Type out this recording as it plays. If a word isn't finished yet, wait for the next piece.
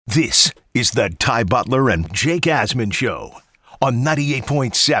This is the Ty Butler and Jake Asman Show on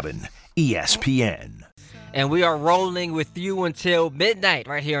 98.7 ESPN. And we are rolling with you until midnight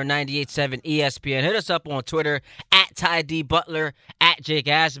right here on 98.7 ESPN. Hit us up on Twitter at Ty D Butler, at Jake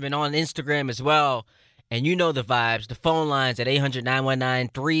Asman, on Instagram as well. And you know the vibes. The phone lines at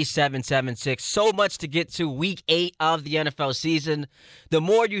 800-919-3776. So much to get to week 8 of the NFL season. The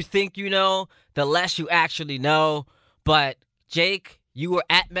more you think you know, the less you actually know. But, Jake, you were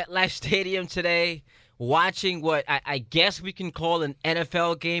at MetLife Stadium today watching what I guess we can call an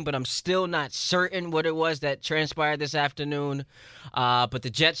NFL game, but I'm still not certain what it was that transpired this afternoon. But the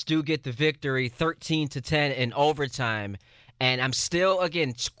Jets do get the victory, 13-10 in overtime. And I'm still,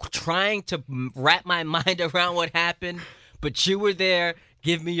 again, trying to wrap my mind around what happened. But you were there.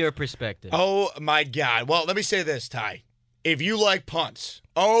 Give me your perspective. Oh, my God. Well, let me say this, Ty. If you like punts,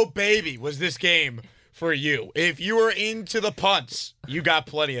 oh, baby, was this game for you. If you were into the punts, you got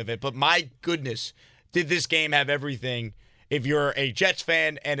plenty of it. But my goodness, did this game have everything if you're a Jets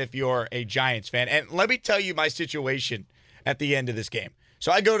fan and if you're a Giants fan. And let me tell you my situation at the end of this game.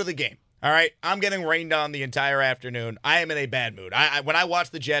 So I go to the game. All right, I'm getting rained on the entire afternoon. I am in a bad mood. When I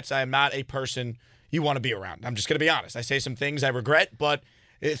watch the Jets, I am not a person you want to be around. I'm just going to be honest. I say some things I regret, but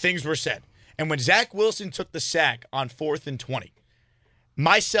things were said. And when Zach Wilson took the sack on 4th and 20,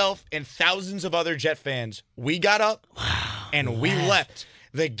 myself and thousands of other Jet fans, we got up and we left.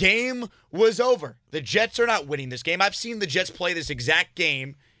 The game was over. The Jets are not winning this game. I've seen the Jets play this exact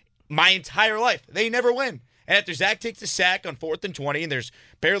game my entire life. They never win. And after Zach takes a sack on 4th and 20 and there's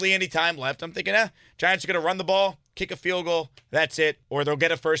barely any time left, I'm thinking, Giants are going to run the ball, kick a field goal, that's it, or they'll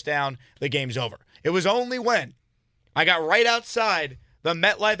get a first down, the game's over. It was only when I got right outside the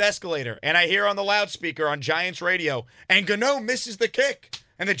MetLife escalator and I hear on the loudspeaker on Giants radio, and Gano misses the kick,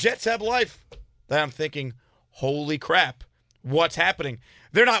 and the Jets have life, that I'm thinking, holy crap, what's happening?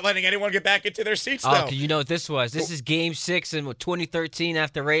 They're not letting anyone get back into their seats, though. Oh, you know what this was? This is Game 6 in 2013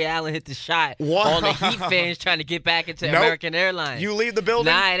 after Ray Allen hit the shot. All the Heat fans trying to get back into American Airlines. You leave the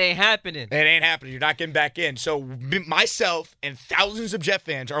building? Nah, it ain't happening. It ain't happening. You're not getting back in. So myself and thousands of Jet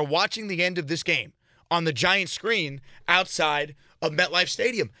fans are watching the end of this game on the giant screen outside of MetLife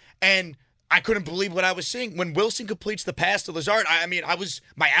Stadium. And I couldn't believe what I was seeing. When Wilson completes the pass to Lazard,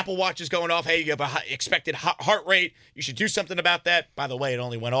 my Apple Watch is going off. Hey, you have a expected heart rate. You should do something about that. By the way, it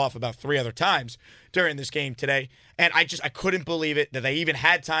only went off about 3 other times during this game today. And I couldn't believe it that they even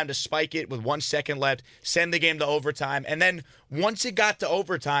had time to spike it with 1 second left, send the game to overtime. And then once it got to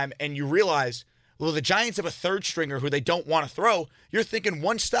overtime and you realize, well, the Giants have a third stringer who they don't want to throw, you're thinking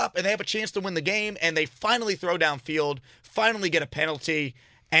one stop and they have a chance to win the game, and they finally throw downfield, finally get a penalty,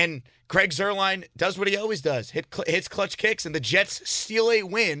 and Greg Zuerlein does what he always does, hits clutch kicks, and the Jets steal a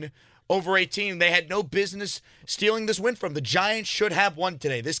win over a team they had no business stealing this win from. The Giants should have won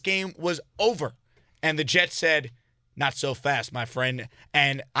today. This game was over, and the Jets said, not so fast, my friend.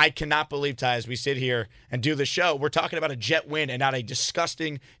 And I cannot believe, Ty, as we sit here and do the show, we're talking about a Jet win and not a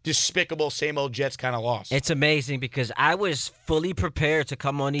disgusting, despicable, same old Jets kind of loss. It's amazing because I was fully prepared to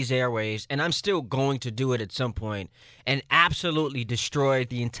come on these airwaves, and I'm still going to do it at some point, and absolutely destroy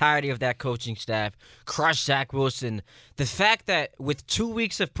the entirety of that coaching staff, crush Zach Wilson. The fact that with 2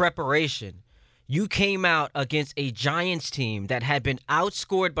 weeks of preparation, you came out against a Giants team that had been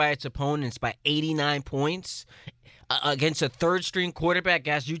outscored by its opponents by 89 points, against a third-string quarterback,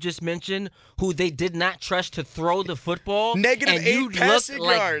 as you just mentioned, who they did not trust to throw the football. Negative 8 passing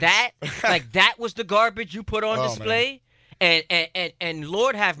yards. Like that was the garbage you put on display. And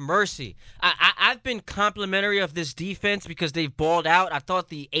Lord have mercy. I've been complimentary of this defense because they've balled out. I thought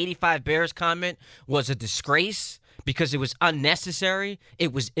the 85 Bears comment was a disgrace because it was unnecessary.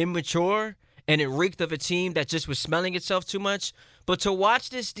 It was immature. And it reeked of a team that just was smelling itself too much. But to watch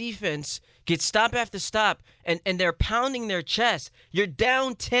this defense get stop after stop, and they're pounding their chest. You're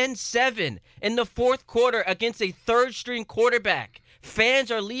down 10-7 in the fourth quarter against a third-string quarterback.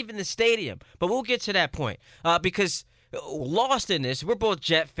 Fans are leaving the stadium. But we'll get to that point because lost in this, we're both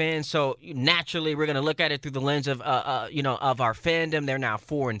Jet fans, so naturally we're going to look at it through the lens of of our fandom. They're now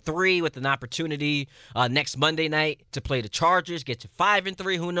 4-3 with an opportunity next Monday night to play the Chargers, get to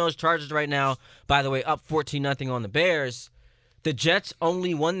 5-3. Who knows? Chargers right now, by the way, up 14-0 on the Bears. The Jets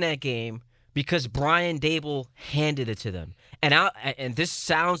only won that game because Brian Daboll handed it to them. And this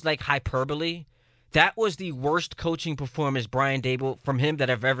sounds like hyperbole. That was the worst coaching performance, Brian Daboll, from him that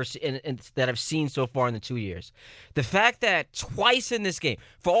I've ever seen, that I've seen so far in the 2 years. The fact that twice in this game,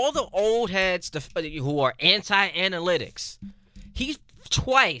 for all the old heads who are anti-analytics, he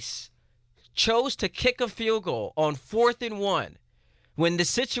twice chose to kick a field goal on 4th and 1 when the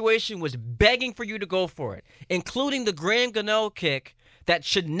situation was begging for you to go for it, including the Graham Gano kick that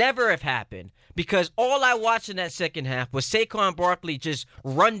should never have happened because all I watched in that second half was Saquon Barkley just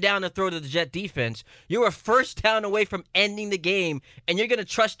run down the throat of the Jet defense. You were first down away from ending the game, and you're going to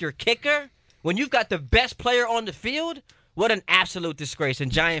trust your kicker when you've got the best player on the field? What an absolute disgrace,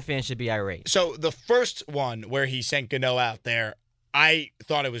 and Giant fans should be irate. So the first one where he sent Gano out there, I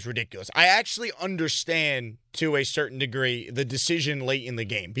thought it was ridiculous. I actually understand to a certain degree the decision late in the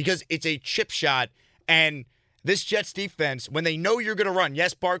game because it's a chip shot, and this Jets defense, when they know you're going to run,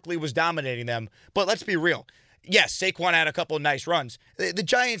 yes, Barkley was dominating them, but let's be real. Yes, Saquon had a couple of nice runs. The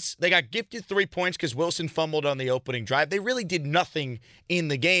Giants, they got gifted 3 points because Wilson fumbled on the opening drive. They really did nothing in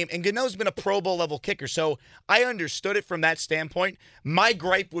the game, and Gano's been a Pro Bowl level kicker, so I understood it from that standpoint. My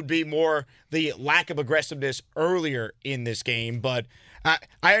gripe would be more the lack of aggressiveness earlier in this game, but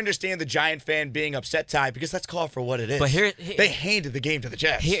I understand the Giant fan being upset, Ty, because let's call it for what it is. But they handed the game to the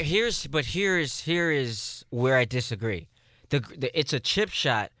Jets. Here is where I disagree. It's a chip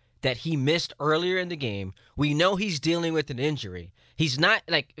shot that he missed earlier in the game. We know he's dealing with an injury. He's not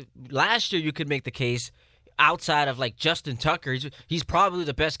like last year. You could make the case outside of like Justin Tucker. He's probably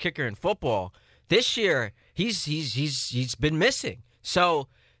the best kicker in football. This year he's been missing. So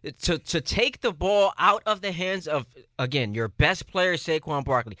to take the ball out of the hands of, again, your best player, Saquon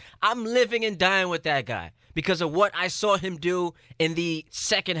Barkley. I'm living and dying with that guy because of what I saw him do in the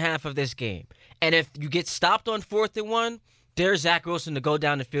second half of this game. And if you get stopped on 4th and 1, there's Zach Wilson to go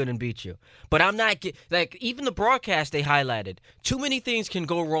down the field and beat you. But I'm not like even the broadcast they highlighted. Too many things can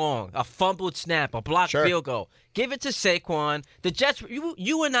go wrong. A fumbled snap, a blocked field goal. Give it to Saquon. The Jets,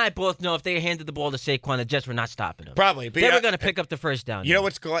 you and I both know if they handed the ball to Saquon, the Jets were not stopping him. Probably. But they were going to pick up the first down. You know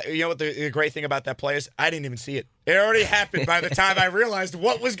what the great thing about that play is? I didn't even see it. It already happened by the time I realized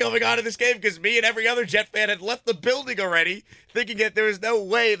what was going on in this game because me and every other Jet fan had left the building already thinking that there was no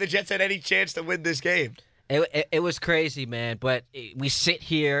way the Jets had any chance to win this game. It was crazy, man, but we sit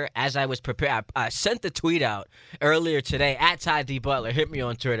here as I was prepared. I sent the tweet out earlier today at Ty D. Butler. Hit me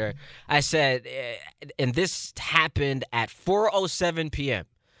on Twitter. I said, and this happened at 4:07 p.m.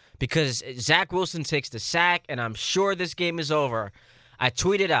 because Zach Wilson takes the sack, and I'm sure this game is over. I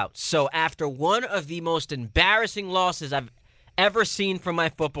tweeted out, so after one of the most embarrassing losses I've ever seen from my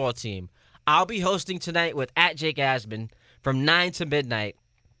football team, I'll be hosting tonight with @Jake Asman from 9 to midnight.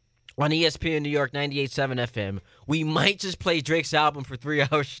 On ESPN New York 98.7 FM, we might just play Drake's album for 3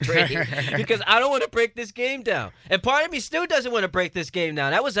 hours straight because I don't want to break this game down. And part of me still doesn't want to break this game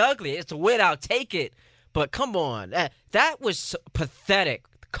down. That was ugly. It's a win. I'll take it. But come on. That was pathetic.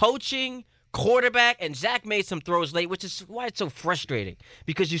 Coaching, quarterback, and Zach made some throws late, which is why it's so frustrating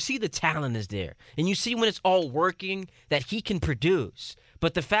because you see the talent is there. And you see when it's all working that he can produce.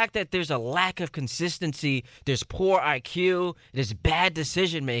 But the fact that there's a lack of consistency, there's poor IQ, there's bad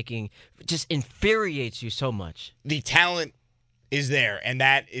decision-making, just infuriates you so much. The talent is there, and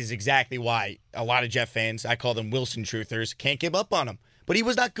that is exactly why a lot of Jet fans, I call them Wilson truthers, can't give up on him. But he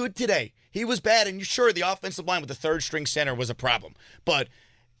was not good today. He was bad, and you're sure the offensive line with the third-string center was a problem. But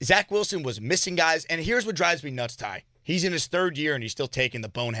Zach Wilson was missing guys, and here's what drives me nuts, Ty. He's in his 3rd year, and he's still taking the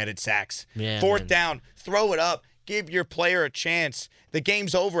boneheaded sacks. Yeah, 4th down, throw it up. Give your player a chance. The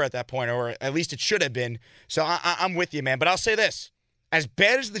game's over at that point, or at least it should have been. So I'm with you, man. But I'll say this. As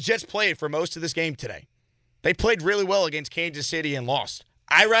bad as the Jets played for most of this game today, they played really well against Kansas City and lost.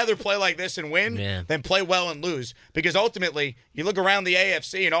 I'd rather play like this and win than play well and lose because ultimately, you look around the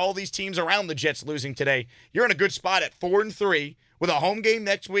AFC and all these teams around the Jets losing today, you're in a good spot at 4-3 with a home game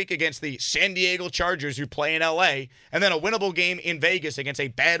next week against the San Diego Chargers who play in L.A., and then a winnable game in Vegas against a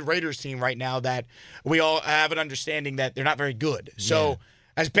bad Raiders team right now that we all have an understanding that they're not very good. So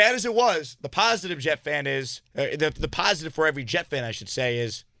as bad as it was, the positive Jet fan is the positive for every Jet fan, I should say,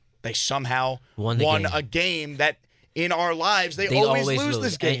 is they somehow won a game that in our lives they always lose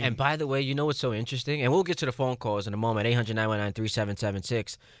this game. And by the way, you know what's so interesting? And we'll get to the phone calls in a moment,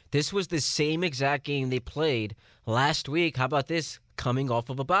 800-919-3776. This was the same exact game they played last week. How about this? Coming off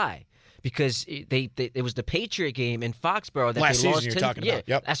of a bye. Because it was the Patriot game in Foxborough that last they lost. Season you're talking about.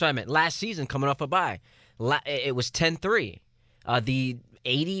 Yep. That's what I meant. Last season, coming off a bye. It was 10-3. The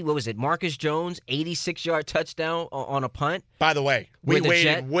 80, what was it, Marcus Jones, 86-yard touchdown on a punt. By the way, we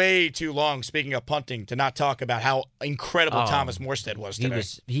waited way too long, speaking of punting, to not talk about how incredible Thomas Morstead was today.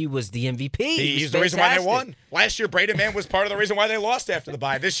 He was the MVP. He's the reason why they won. Last year, Braden Mann was part of the reason why they lost after the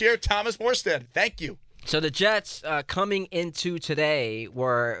bye. This year, Thomas Morstead. Thank you. So the Jets coming into today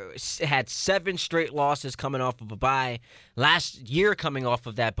had 7 straight losses coming off of a bye. Last year coming off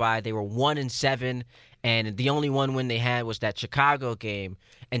of that bye, they were 1-7, and the only one win they had was that Chicago game.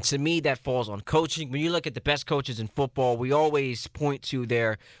 And to me, that falls on coaching. When you look at the best coaches in football, we always point to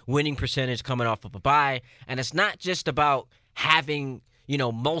their winning percentage coming off of a bye. And it's not just about having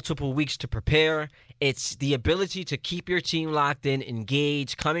multiple weeks to prepare. It's the ability to keep your team locked in,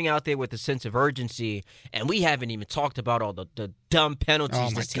 engaged, coming out there with a sense of urgency. And we haven't even talked about all the dumb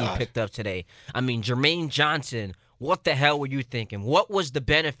penalties this team picked up today. I mean, Jermaine Johnson, what the hell were you thinking? What was the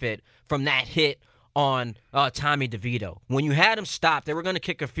benefit from that hit on Tommy DeVito? When you had him stop, they were going to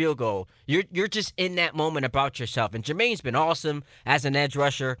kick a field goal. You're just in that moment about yourself. And Jermaine's been awesome as an edge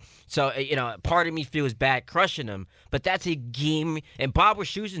rusher. So, part of me feels bad crushing him. But that's a game. And Bob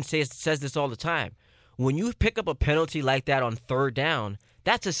Wischusen says this all the time. When you pick up a penalty like that on third down,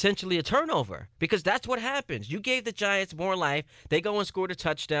 that's essentially a turnover because that's what happens. You gave the Giants more life. They go and scored a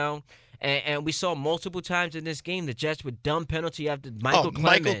touchdown. And we saw multiple times in this game the Jets with dumb penalty after Michael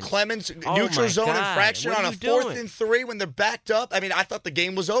Clemens, neutral zone infraction on a 4th and 3 when they're backed up. I mean, I thought the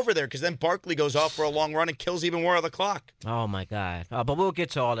game was over there because then Barkley goes off for a long run and kills even more of the clock. Oh, my God. But we'll get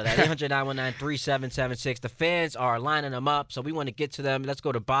to all of that. 800-919-3776. The fans are lining them up, so we want to get to them. Let's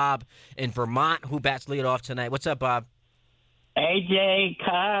go to Bob in Vermont, who bats lead off tonight. What's up, Bob? AJ,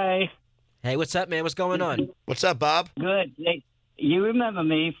 Kai. Hey, what's up, man? What's going on? What's up, Bob? Good. You remember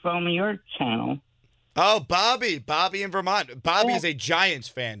me from your channel. Oh, Bobby in Vermont. Bobby is a Giants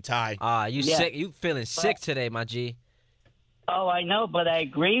fan, Ty. You sick? You feeling sick today, my G? Oh, I know, but I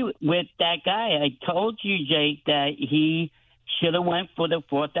agree with that guy. I told you, Jake, that he should have went for the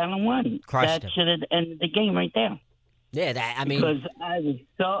 4th down and 1. That should have ended the game right there. Yeah, because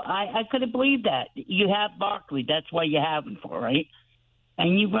I couldn't believe that. You have Barkley. That's what you have him for, right?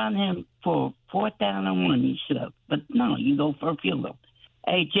 And you run him for 4th down and 1. You should have. But no, you go for a field goal.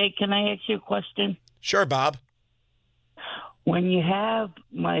 Hey, Jake, can I ask you a question? Sure, Bob. When you have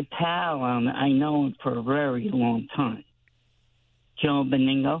my pal on, I know him for a very long time, Joe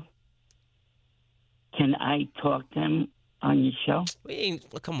Beningo, can I talk to him on your show?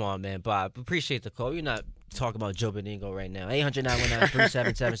 Come on, man, Bob. Appreciate the call. You're not talking about Joe Beningo right now.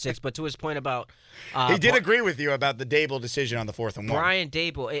 800-919-3776. But to his point about he did agree with you about the Dable decision on the 4th and 1. Brian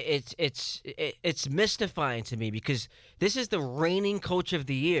Dable, it's mystifying to me because this is the reigning coach of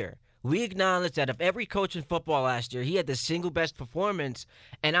the year. We acknowledge that of every coach in football last year, he had the single best performance.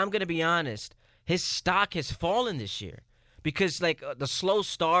 And I'm going to be honest, his stock has fallen this year. Because, the slow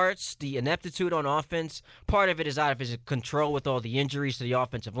starts, the ineptitude on offense, part of it is out of his control with all the injuries to the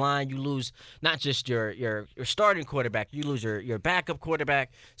offensive line. You lose not just your starting quarterback, you lose your backup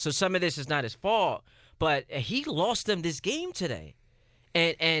quarterback. So some of this is not his fault. But he lost them this game today.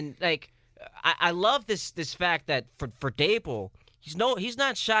 And I love this fact that for Dable, he's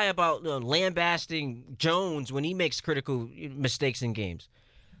not shy about lambasting Jones when he makes critical mistakes in games.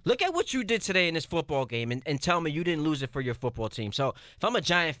 Look at what you did today in this football game and tell me you didn't lose it for your football team. So if I'm a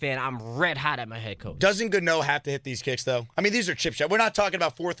Giant fan, I'm red hot at my head coach. Doesn't Gano have to hit these kicks, though? I mean, these are chip shots. We're not talking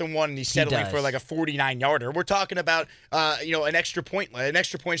about 4th and 1 and he's settling for like a 49-yarder. We're talking about, an extra point. An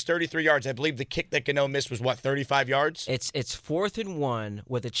extra point's 33 yards. I believe the kick that Gano missed was, 35 yards? It's 4th and 1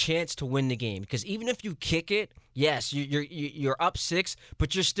 with a chance to win the game. Because even if you kick it, yes, you're up 6,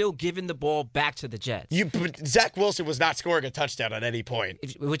 but you're still giving the ball back to the Jets. But Zach Wilson was not scoring a touchdown at any point.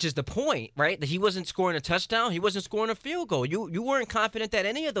 Which is the point, right? That he wasn't scoring a touchdown. He wasn't scoring a field goal. You weren't confident that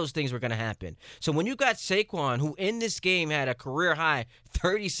any of those things were going to happen. So when you got Saquon, who in this game had a career-high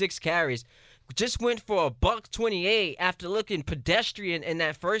 36 carries, just went for $128 after looking pedestrian in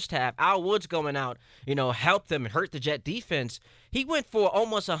that first half. Al Woods going out, helped them and hurt the Jet defense. He went for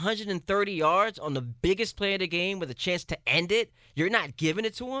almost 130 yards on the biggest play of the game with a chance to end it. You're not giving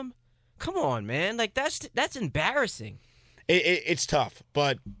it to him? Come on, man. That's embarrassing. It's tough.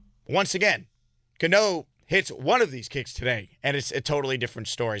 But once again, Gano hits one of these kicks today, and it's a totally different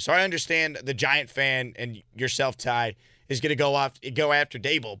story. So I understand the Giant fan and yourself, Ty, is going to go after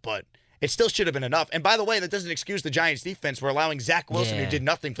Dable, but it still should have been enough. And by the way, that doesn't excuse the Giants' defense for allowing Zach Wilson, who did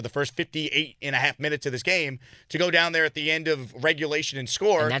nothing for the first 58 and a half minutes of this game, to go down there at the end of regulation and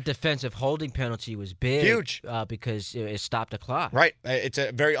score. And that defensive holding penalty was big. Huge. Because it stopped the clock. Right. It's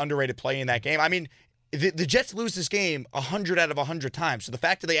a very underrated play in that game. I mean, the Jets lose this game 100 out of 100 times. So the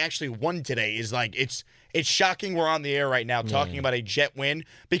fact that they actually won today is it's shocking we're on the air right now talking about a Jet win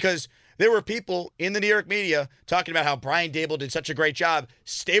because there were people in the New York media talking about how Brian Dable did such a great job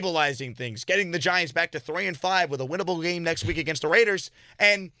stabilizing things, getting the Giants back to 3-5 with a winnable game next week against the Raiders.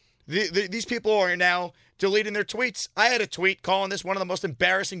 And these people are now deleting their tweets. I had a tweet calling this one of the most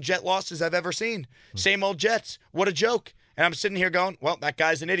embarrassing Jet losses I've ever seen. Same old Jets. What a joke. And I'm sitting here going, well, that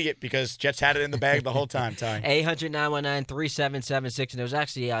guy's an idiot because Jets had it in the bag the whole time, Ty. 800-919-3776. And there was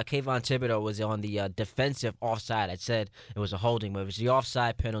actually Kayvon Thibodeau was on the defensive offside. I said it was a holding move. It was the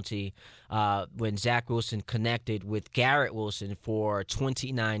offside penalty when Zach Wilson connected with Garrett Wilson for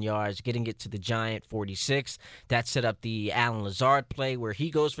 29 yards, getting it to the Giant 46. That set up the Allen Lazard play where he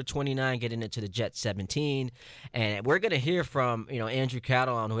goes for 29, getting it to the Jets 17. And we're going to hear from Andrew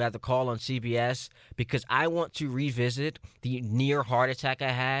Catalon, who had the call on CBS, because I want to revisit the near heart attack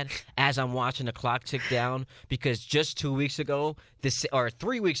I had as I'm watching the clock tick down, because just 2 weeks ago,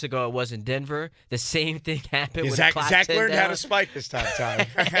 3 weeks ago, it was in Denver. The same thing happened with the clock Zach tick learned down. how to spike this time, Ty.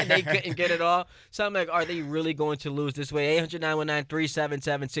 And they couldn't get it all. So I'm like, are they really going to lose this way?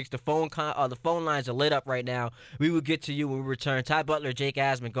 800-919-3776. The phone lines are lit up right now. We will get to you when we return. Ty Butler, Jake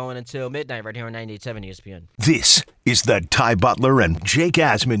Asman going until midnight right here on 98.7 ESPN. This is the Ty Butler and Jake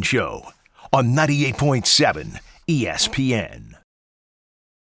Asman Show on 98.7 ESPN.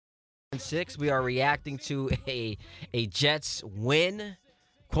 6, we are reacting to a Jets win,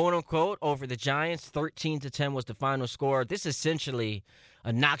 quote unquote, over the Giants. 13-10 was the final score. This essentially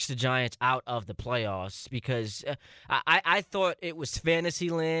knocks the Giants out of the playoffs because I thought it was fantasy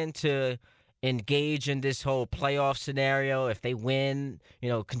land to engage in this whole playoff scenario. If they win,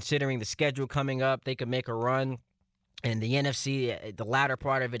 considering the schedule coming up, they could make a run. And the NFC, the latter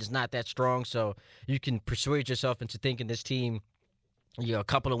part of it is not that strong, so you can persuade yourself into thinking this team, a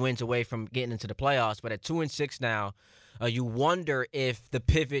couple of wins away from getting into the playoffs. But at 2-6 now, you wonder if the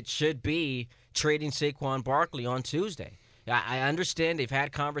pivot should be trading Saquon Barkley on Tuesday. I understand they've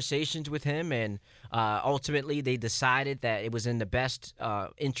had conversations with him, and ultimately they decided that it was in the best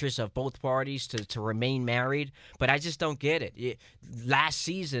interest of both parties to remain married. But I just don't get it. Last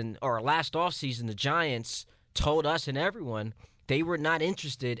offseason, the Giants told us and everyone they were not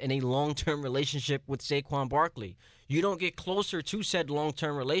interested in a long-term relationship with Saquon Barkley. You don't get closer to said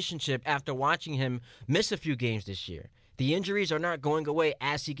long-term relationship after watching him miss a few games this year. The injuries are not going away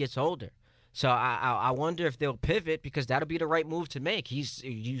as he gets older. So I wonder if they'll pivot, because that'll be the right move to make. He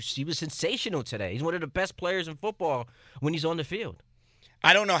was sensational today. He's one of the best players in football when he's on the field.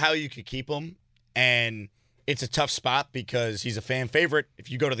 I don't know how you could keep him, and it's a tough spot because he's a fan favorite. If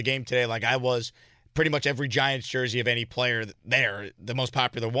you go to the game today like I was, pretty much every Giants jersey of any player there, the most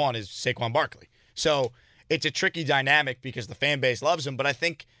popular one is Saquon Barkley. So it's a tricky dynamic because the fan base loves him, but I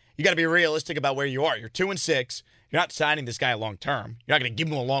think you got to be realistic about where you are. You're 2-6. You're not signing this guy long-term. You're not going to give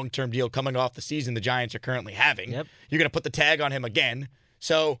him a long-term deal coming off the season the Giants are currently having. Yep. You're going to put the tag on him again.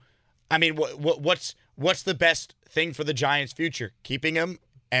 So, I mean, what's the best thing for the Giants' future? Keeping him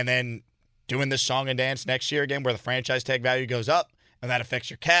and then doing this song and dance next year again where the franchise tag value goes up, and that affects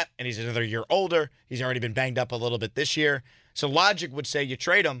your cap, and he's another year older. He's already been banged up a little bit this year. So logic would say you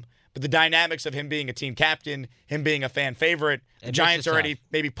trade him, but the dynamics of him being a team captain, him being a fan favorite, the Giants already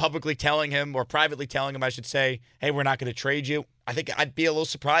maybe publicly telling him, or privately telling him, I should say, hey, we're not going to trade you. I think I'd be a little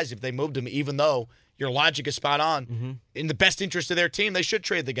surprised if they moved him, even though your logic is spot on. Mm-hmm. In the best interest of their team, they should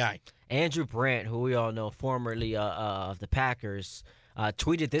trade the guy. Andrew Brandt, who we all know formerly of the Packers,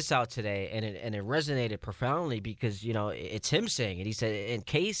 tweeted this out today, and it resonated profoundly because, it's him saying it. He said, in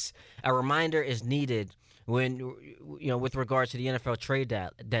case a reminder is needed when, with regards to the NFL trade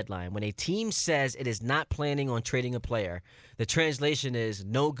deadline, when a team says it is not planning on trading a player, the translation is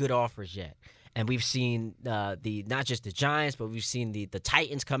no good offers yet. And we've seen not just the Giants, but we've seen the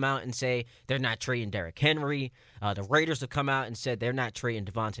Titans come out and say they're not trading Derrick Henry. The Raiders have come out and said they're not trading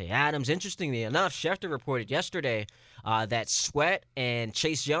Devontae Adams. Interestingly enough, Schefter reported yesterday that Sweat and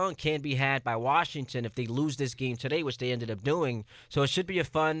Chase Young can be had by Washington if they lose this game today, which they ended up doing. So it should be a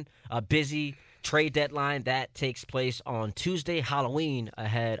fun, busy trade deadline that takes place on Tuesday, Halloween,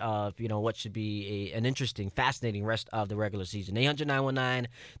 ahead of what should be an interesting, fascinating rest of the regular season.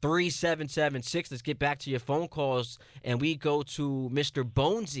 800-919-3776. Let's get back to your phone calls, and we go to Mr.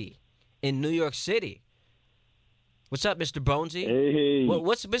 Bonesy in New York City. What's up, Mr. Bonesy? Hey.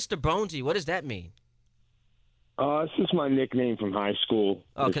 What's Mr. Bonesy? What does that mean? It's just my nickname from high school.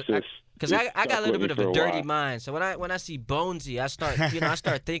 Oh, because I got a little bit of a dirty mind. So when I see Bonesy, I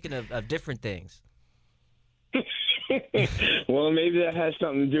start thinking of different things. Well, maybe that has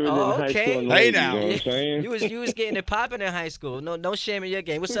something to do with it in high school. And hey, late, now. You know what I'm saying? You was getting it popping in high school. No shame in your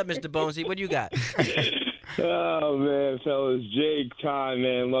game. What's up, Mr. Bonesy? What do you got? Oh, man, fellas. Jake, Ty,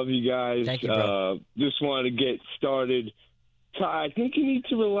 man, love you guys. Thank you, bro. Just wanted to get started. Ty, I think you need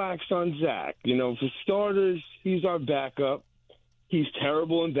to relax on Zach. For starters, he's our backup. He's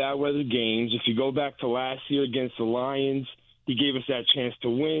terrible in bad weather games. If you go back to last year against the Lions, he gave us that chance to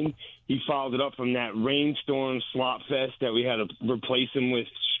win. He followed it up from that rainstorm slop fest that we had to replace him with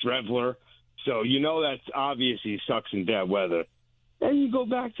Strevler. So that's obvious he sucks in bad weather. And you go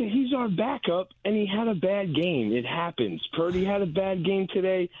back to he's our backup, and he had a bad game. It happens. Purdy had a bad game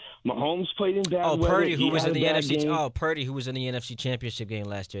today. Mahomes played in bad weather. Purdy, who was in the NFC. Game. Purdy, who was in the NFC Championship game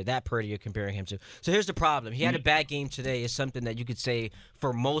last year. That Purdy you're comparing him to. So here's the problem. He had a bad game today. Is something that you could say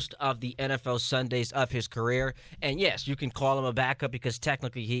for most of the NFL Sundays of his career. And yes, you can call him a backup because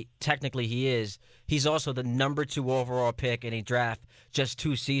technically he is. He's also the number 2 overall pick in a draft just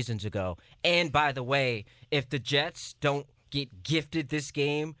 2 seasons ago. And by the way, if the Jets don't get gifted this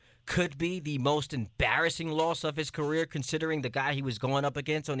game, could be the most embarrassing loss of his career, considering the guy he was going up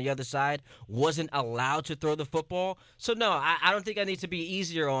against on the other side wasn't allowed to throw the football. So no, I don't think I need to be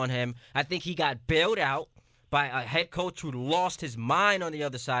easier on him. I think he got bailed out by a head coach who lost his mind on the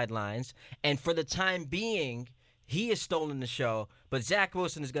other sidelines, and for the time being, he has stolen the show. But Zach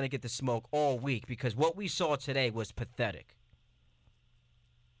Wilson is going to get the smoke all week because what we saw today was pathetic.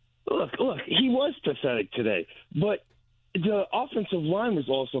 Look, he was pathetic today, but the offensive line was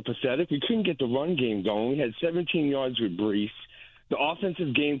also pathetic. We couldn't get the run game going. We had 17 yards with Brees. The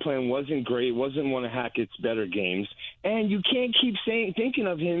offensive game plan wasn't great. It wasn't one of Hackett's better games. And you can't keep thinking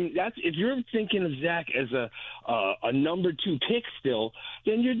of him. If you're thinking of Zach as a number 2 pick still,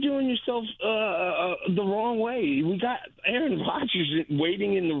 then you're doing yourself the wrong way. We got Aaron Rodgers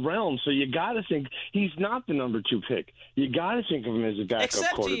waiting in the realm, so you got to think he's not the number 2 pick. You got to think of him as a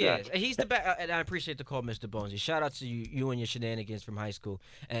backup quarterback. Except he is. He's the back. And I appreciate the call, Mr. Bonesy. Shout out to you and your shenanigans from high school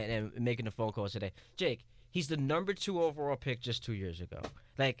and making the phone calls today. Jake, he's the number 2 overall pick just 2 years ago.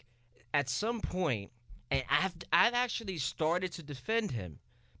 Like, at some point, and I've actually started to defend him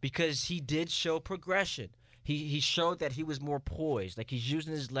because he did show progression. He showed that he was more poised, like he's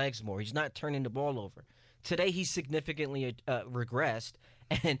using his legs more. He's not turning the ball over. Today, he significantly regressed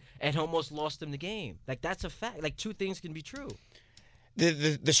and almost lost him the game. Like, that's a fact. Like, 2 things can be true.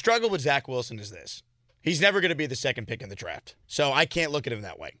 The struggle with Zach Wilson is this. He's never going to be the 2nd pick in the draft. So I can't look at him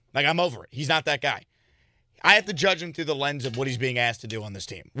that way. Like, I'm over it. He's not that guy. I have to judge him through the lens of what he's being asked to do on this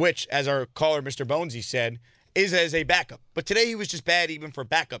team, which, as our caller, Mr. Bonesy, said, is as a backup. But today he was just bad even for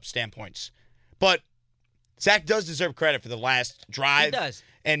backup standpoints. But Zach does deserve credit for the last drive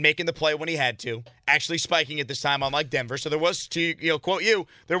and making the play when he had to, actually spiking it this time, unlike Denver. So there was, to quote you,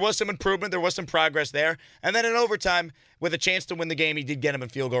 there was some improvement, there was some progress there. And then in overtime, with a chance to win the game, he did get him in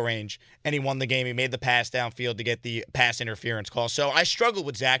field goal range, and he won the game. He made the pass downfield to get the pass interference call. So I struggle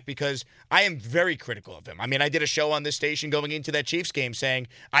with Zach because I am very critical of him. I mean, I did a show on this station going into that Chiefs game saying,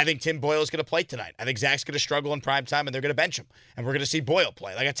 I think Tim Boyle is going to play tonight. I think Zach's going to struggle in primetime, and they're going to bench him. And we're going to see Boyle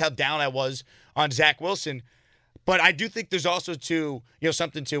play. Like, that's how down I was on Zach Wilson. But I do think there's also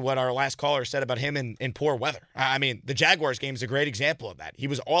something to what our last caller said about him in poor weather. I mean, the Jaguars game is a great example of that. He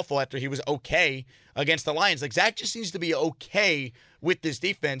was awful after he was okay against the Lions. Like, Zach just seems to be okay with this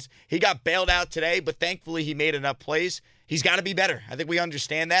defense. He got bailed out today, but thankfully he made enough plays. He's got to be better. I think we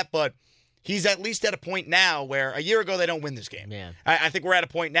understand that, but he's at least at a point now where a year ago they don't win this game. Yeah. I think we're at a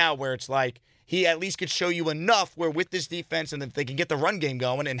point now where it's like he at least could show you enough where with this defense and if they can get the run game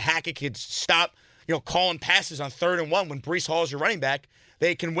going and Hackett could stop calling passes on 3rd and 1 when Breece Hall is your running back,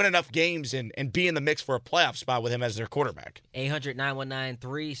 they can win enough games and be in the mix for a playoff spot with him as their quarterback.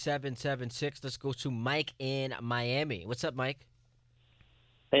 800-919-3776. Let's go to Mike in Miami. What's up, Mike?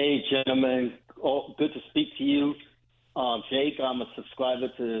 Hey, gentlemen. Oh, good to speak to you. Jake, I'm a subscriber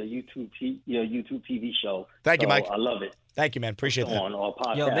to your YouTube TV show. Thank you, Mike. I love it. Thank you, man. Appreciate that. On our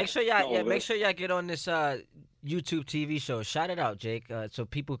podcast. Yo, make sure y'all get on this YouTube TV show. Shout it out, Jake, so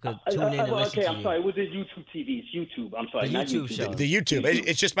people could tune in and listen to you. Okay, I'm sorry. It was a YouTube TV. It's YouTube. I'm sorry. The YouTube show. The YouTube.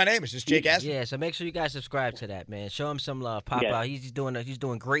 It's just my name. It's just Jake Asman. Yeah, so make sure you guys subscribe to that, man. Show him some love. Pop out. He's doing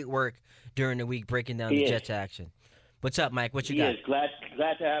great work during the week breaking down the Jets action. What's up, Mike? What you got? Yes, glad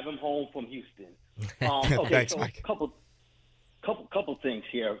to have him home from Houston. Okay, Thanks, so Mike. Couple things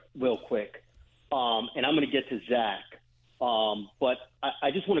here real quick. And I'm going to get to Zach. But I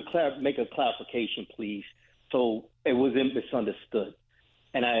just want to make a clarification, please, so it wasn't misunderstood.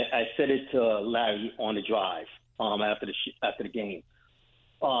 And I said it to Larry on the drive after the game.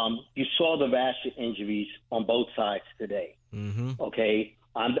 You saw the rash of injuries on both sides today. Mm-hmm. Okay,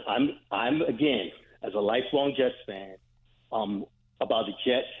 I'm again, as a lifelong Jets fan, about the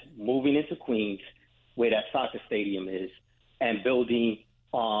Jets moving into Queens, where that soccer stadium is, and building.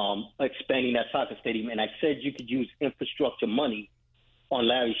 Expanding that soccer stadium. And I said you could use infrastructure money on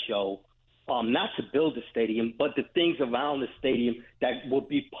Larry's show, not to build the stadium, but the things around the stadium that would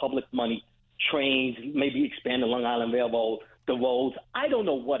be public money, trains, maybe expand the Long Island Railroad, the roads. I don't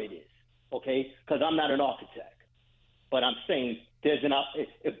know what it is, okay, because I'm not an architect. But I'm saying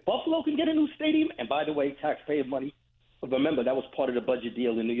if Buffalo can get a new stadium, and by the way, taxpayer money, remember that was part of the budget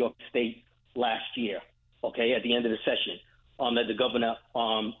deal in New York State last year, okay, at the end of the session, that the Governor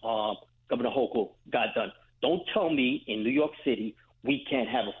Hochul got done. Don't tell me in New York City we can't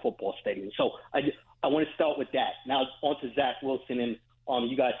have a football stadium. So I want to start with that. Now on to Zach Wilson, and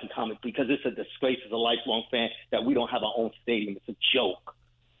you guys can comment, because it's a disgrace as a lifelong fan that we don't have our own stadium. It's a joke.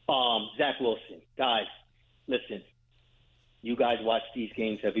 Zach Wilson, guys, listen. You guys watch these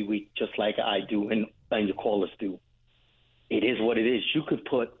games every week just like I do and your callers do. It is what it is. You could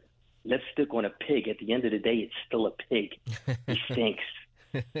put lipstick on a pig. At the end of the day, it's still a pig. He stinks.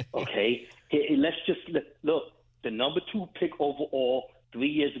 Okay? Let's just look. The number 2 pick overall 3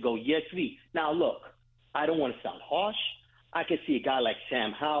 years ago, year 3. Now, look, I don't want to sound harsh. I can see a guy like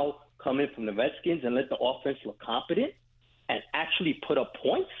Sam Howell come in from the Redskins and let the offense look competent and actually put up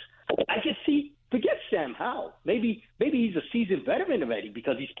points. I can see, forget Sam Howell. Maybe he's a seasoned veteran already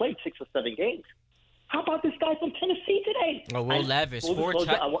because he's played 6 or 7 games. How about this guy from Tennessee today? Oh, Will Levis.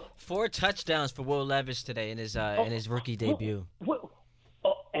 4 touchdowns for Will Levis today in his rookie debut.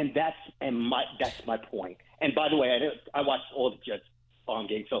 And that's my point. And by the way, I watched all the Jets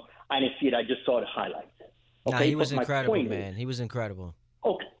games, so I didn't see it. I just saw the highlights. Okay? Nah, he was incredible, man. He was incredible.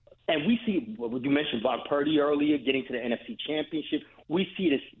 Okay. And we see, you mentioned Brock Purdy earlier, getting to the NFC Championship. We see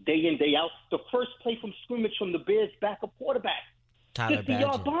this day in, day out. The first play from scrimmage from the Bears' backup quarterback. Tyler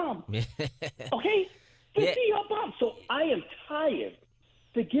 50-yard bomb. Okay? 50-yard bomb. So I am tired,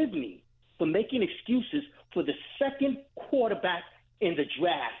 forgive me, for making excuses for the second quarterback in the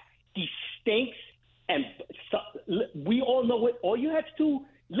draft. He stinks, and we all know it. All you have to do,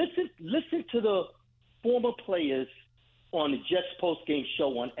 listen to the former players on the Jets post-game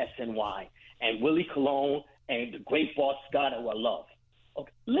show on SNY, and Willie Colon and the great Bart Scott, who I love.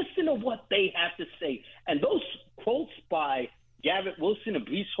 Okay. Listen to what they have to say. And those quotes by Garrett Wilson and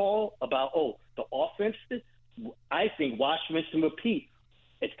Breece Hall about, the offense, I think watch, rinse, and repeat.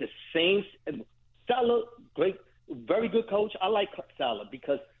 It's the same. Saleh, great, very good coach. I like Saleh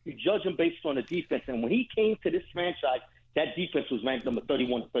because you judge him based on the defense. And when he came to this franchise, that defense was ranked number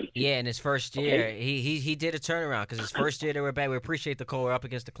 31 to 32. Yeah, in his first year, he did a turnaround because his first year they were bad. We appreciate the call. We're up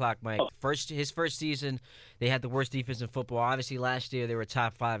against the clock, Mike. His first season, they had the worst defense in football. Obviously, last year they were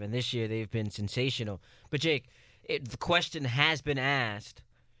top 5, and this year they've been sensational. But, Jake, the question has been asked,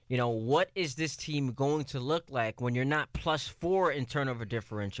 what is this team going to look like when you're not +4 in turnover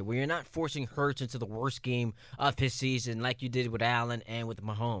differential, when you're not forcing Hurts into the worst game of his season like you did with Allen and with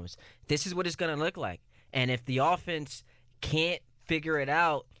Mahomes? This is what it's going to look like. And if the offense can't figure it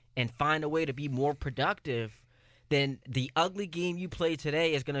out and find a way to be more productive, then the ugly game you play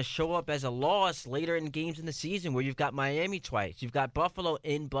today is going to show up as a loss later in games in the season where you've got Miami twice. You've got Buffalo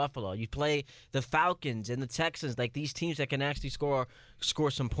in Buffalo. You play the Falcons and the Texans, like these teams that can actually score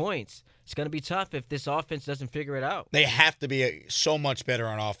some points. It's going to be tough if this offense doesn't figure it out. They have to be so much better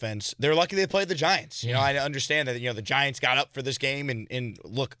on offense. They're lucky they played the Giants. I understand that the Giants got up for this game, and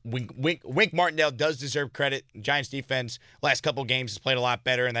look, Wink Martindale does deserve credit. The Giants defense last couple games has played a lot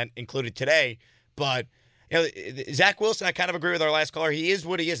better, and that included today. But Zach Wilson, I kind of agree with our last caller. He is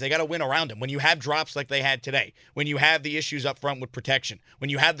what he is. They got to win around him. When you have drops like they had today, when you have the issues up front with protection, when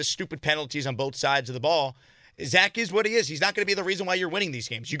you have the stupid penalties on both sides of the ball, Zach is what he is. He's not going to be the reason why you're winning these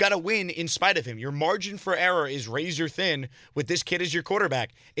games. You got to win in spite of him. Your margin for error is razor thin with this kid as your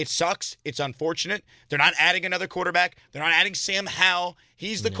quarterback. It sucks. It's unfortunate. They're not adding another quarterback. They're not adding Sam Howell.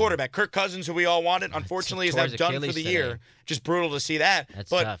 He's the quarterback. Kirk Cousins, who we all wanted, unfortunately is now done for the year. Just brutal to see that. That's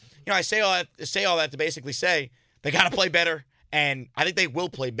but tough. I say all that to basically say they got to play better. And I think they will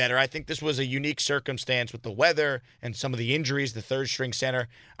play better. I think this was a unique circumstance with the weather and some of the injuries, the third-string center.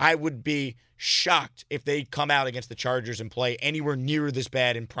 I would be shocked if they come out against the Chargers and play anywhere near this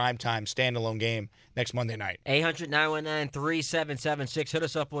bad in primetime standalone game next Monday night. 800-919-3776. Hit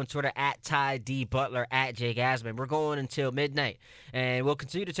us up on Twitter at Ty D. Butler, at Jake Asman. We're going until midnight, and we'll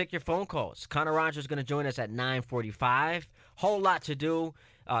continue to take your phone calls. Connor Rogers is going to join us at 9:45. Whole lot to do.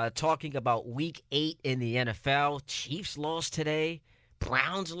 Talking about Week 8 in the NFL. Chiefs lost today.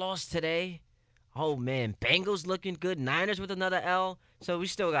 Browns lost today. Oh, man. Bengals looking good. Niners with another L. So we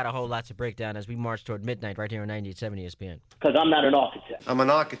still got a whole lot to break down as we march toward midnight right here on 98.7 ESPN. Because I'm not an architect. I'm an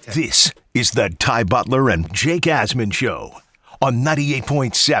architect. This is the Ty Butler and Jake Asman Show on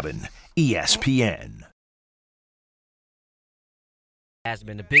 98.7 ESPN.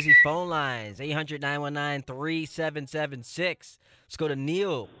 Asman, the busy phone lines, 800-919-3776. Let's go to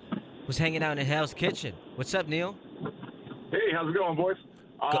Neil, who's hanging out in Hell's Kitchen. What's up, Neil? Hey, how's it going, boys?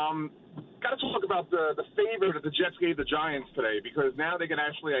 Got to talk about the favor that the Jets gave the Giants today, because now they can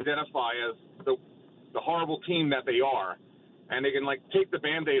actually identify as the horrible team that they are, and they can take the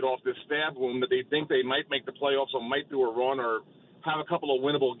Band-Aid off this stab wound that they think they might make the playoffs or might do a run or have a couple of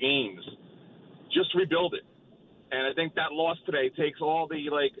winnable games. just rebuild it. And I think that loss today takes all the,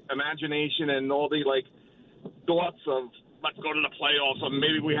 imagination and all the, thoughts of let's go to the playoffs or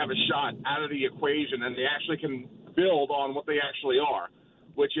maybe we have a shot out of the equation, and they actually can build on what they actually are,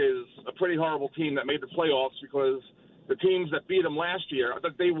 which is a pretty horrible team that made the playoffs because the teams that beat them last year,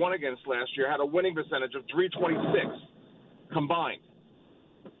 that they won against last year, had a winning percentage of 326 combined.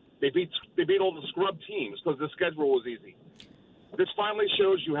 They beat all the scrub teams because the schedule was easy. This finally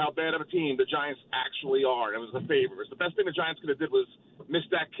shows you how bad of a team the Giants actually are. It was the favorites. The best thing the Giants could have did was miss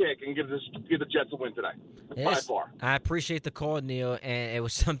that kick and give the Jets a win today. Yes, by far. I appreciate the call, Neil, and it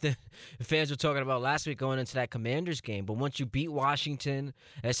was something the fans were talking about last week going into that Commanders game. But once you beat Washington,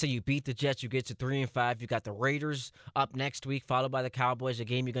 let's say you beat the Jets, you get to 3-5. You got the Raiders up next week, followed by the Cowboys, a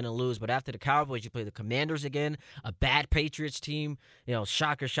game you're going to lose. But after the Cowboys, you play the Commanders again, a bad Patriots team.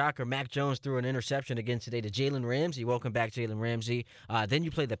 Shocker, Mac Jones threw an interception again today to Jalen Ramsey. Welcome back, Jalen Ramsey. Then you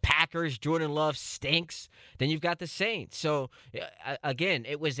play the Packers. Jordan Love stinks. Then you've got the Saints. So, again,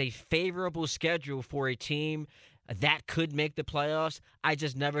 it was a favorable schedule for a team that could make the playoffs. I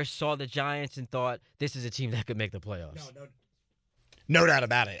just never saw the Giants and thought this is a team that could make the playoffs. No doubt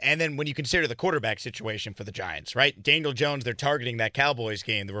about it. And then when you consider the quarterback situation for the Giants, right? Daniel Jones, they're targeting that Cowboys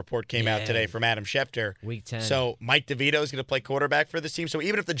game. The report came out today from Adam Schefter. Week 10. So Mike DeVito is going to play quarterback for this team. So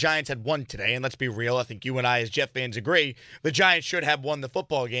even if the Giants had won today, and let's be real, I think you and I as Jet fans agree, the Giants should have won the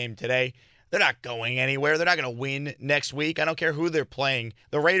football game today. They're not going anywhere. They're not going to win next week. I don't care who they're playing.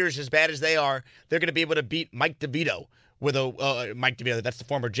 The Raiders, as bad as they are, they're going to be able to beat Mike DeVito. With Mike DeVito, that's the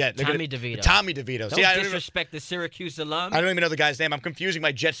former Jet. Tommy DeVito. Tommy DeVito. Don't disrespect the Syracuse alum. I don't even know the guy's name. I'm confusing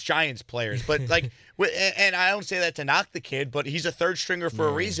my Jets-Giants players. But, and I don't say that to knock the kid, but he's a third stringer for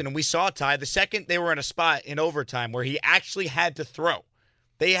a reason. And we saw, Ty, the second they were in a spot in overtime where he actually had to throw,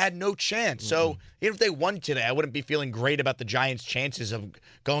 they had no chance. So even if they won today, I wouldn't be feeling great about the Giants' chances of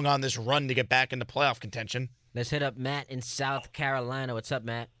going on this run to get back into playoff contention. Let's hit up Matt in South Carolina. What's up,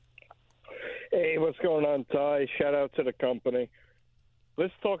 Matt? Hey, what's going on, Ty? Shout out to the company.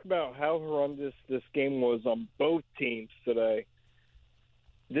 Let's talk about how horrendous this game was on both teams today.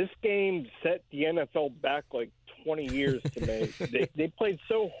 This game set the NFL back like 20 years to me. They played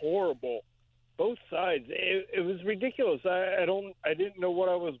so horrible, both sides. It was ridiculous. I didn't know what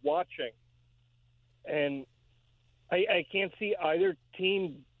I was watching, and I can't see either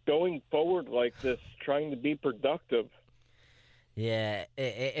team going forward like this, trying to be productive. Yeah,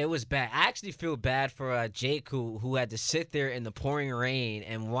 it was bad. I actually feel bad for Jake, who had to sit there in the pouring rain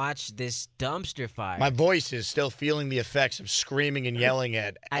and watch this dumpster fire. My voice is still feeling the effects of screaming and yelling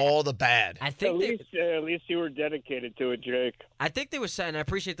at all the bad. I think at least you were dedicated to it, Jake. I think there was something. I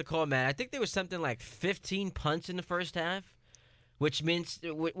appreciate the call, man. I think there was something like 15 punts in the first half. Which means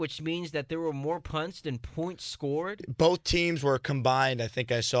that there were more punts than points scored. Both teams were combined. I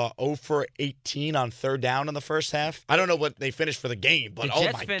think I saw 0 for 18 on third down in the first half. I don't know what they finished for the game, but the oh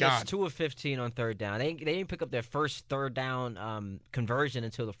Jets my finished God. 2 of 15 on third down. They didn't pick up their first third down conversion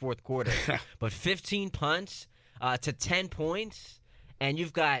until the fourth quarter. But 15 punts to 10 points. And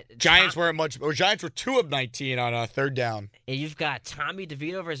you've got Giants were 2 of 19 on third down. And you've got Tommy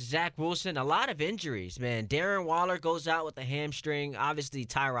DeVito versus Zach Wilson. A lot of injuries, man. Darren Waller goes out with a hamstring. Obviously,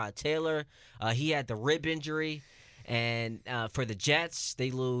 Tyrod Taylor, he had the rib injury. And for the Jets, they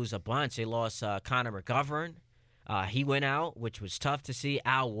lose a bunch. They lost Connor McGovern. He went out, which was tough to see.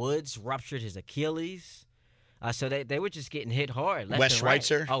 Al Woods ruptured his Achilles. So they were just getting hit hard. Wes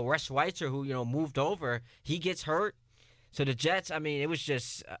Schweitzer. Oh, Wes Schweitzer, who moved over. He gets hurt. So the Jets, I mean, it was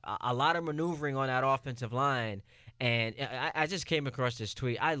just a lot of maneuvering on that offensive line. And I just came across this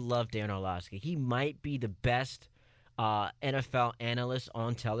tweet. I love Dan Orlovsky. He might be the best NFL analyst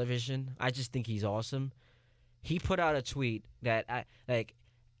on television. I just think he's awesome. He put out a tweet that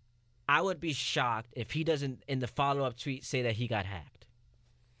I would be shocked if he doesn't, in the follow-up tweet, say that he got hacked.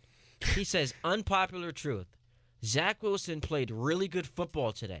 He says, unpopular truth. Zach Wilson played really good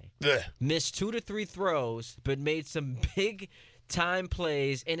football today. Ugh. Missed 2 to 3 throws, but made some big-time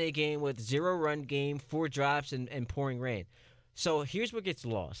plays in a game with 0 run game, 4 drops, and pouring rain. So here's what gets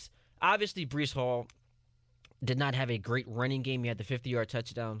lost. Obviously, Breece Hall did not have a great running game. He had the 50-yard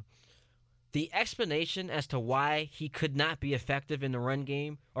touchdown. The explanation as to why he could not be effective in the run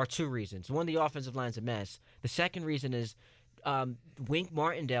game are 2 reasons. One, the offensive line's a mess. The second reason is Wink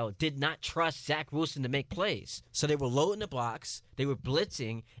Martindale did not trust Zach Wilson to make plays. So they were loading the blocks, they were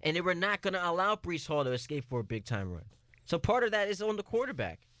blitzing, and they were not going to allow Breece Hall to escape for a big-time run. So part of that is on the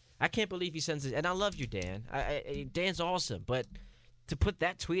quarterback. I can't believe he sends it. And I love you, Dan. Dan's awesome. But to put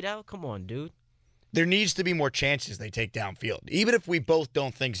that tweet out, come on, dude. there needs to be more chances they take downfield. Even if we both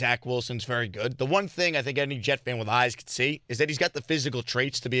don't think Zach Wilson's very good, the one thing I think any Jet fan with eyes could see is that he's got the physical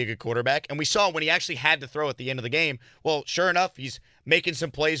traits to be a good quarterback. And we saw when he actually had to throw at the end of the game, well, sure enough, he's making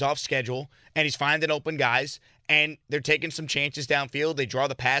some plays off schedule, and he's finding open guys, and they're taking some chances downfield. They draw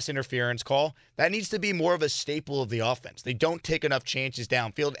the pass interference call. That needs to be more of a staple of the offense. They don't take enough chances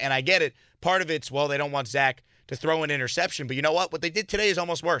downfield, and I get it. Part of it's, well, they don't want Zach to throw an interception. But you know what? What they did today is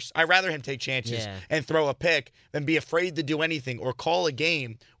almost worse. I'd rather him take chances and throw a pick than be afraid to do anything or call a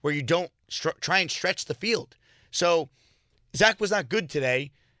game where you don't try and stretch the field. So Zach was not good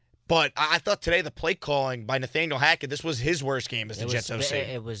today, but I thought today the play calling by Nathaniel Hackett, this was his worst game as the Jets OC.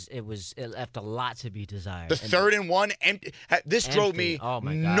 It left a lot to be desired. The 3rd and 1, empty. This drove me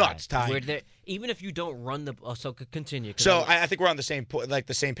nuts, Ty. Even if you don't run the so continue. So I think we're on the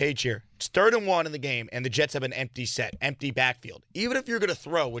same page here. It's 3rd and 1 in the game, and the Jets have an empty backfield. Even if you're going to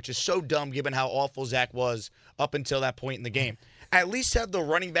throw, which is so dumb given how awful Zach was up until that point in the game, at least have the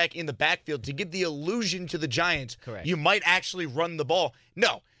running back in the backfield to give the illusion to the Giants you might actually run the ball.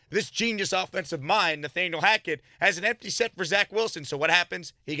 No. This genius offensive mind, Nathaniel Hackett, has an empty set for Zach Wilson. So what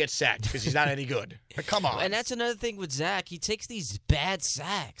happens? He gets sacked because he's not any good. Come on. And that's another thing with Zach. He takes these bad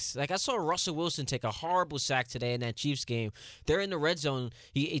sacks. Like I saw Russell Wilson take a horrible sack today in that Chiefs game. They're in the red zone.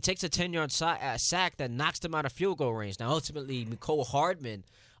 He takes a 10-yard sack that knocks them out of field goal range. Now, ultimately, Mecole Hardman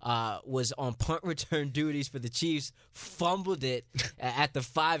was on punt return duties for the Chiefs, fumbled it at the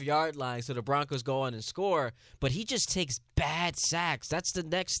 5-yard line, so the Broncos go on and score. But he just takes bad sacks. That's the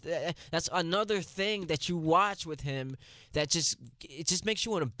next. That's another thing that you watch with him that just makes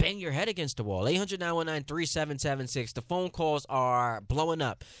you want to bang your head against the wall. 800-919-3776. The phone calls are blowing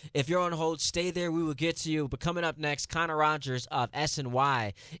up. If you're on hold, stay there. We will get to you. But coming up next, Connor Rogers of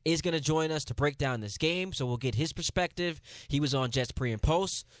S&Y is going to join us to break down this game. So we'll get his perspective. He was on Jets pre and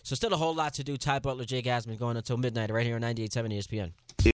post. So still a whole lot to do. Ty Butler, Jake Asman going until midnight right here on 98.7 ESPN.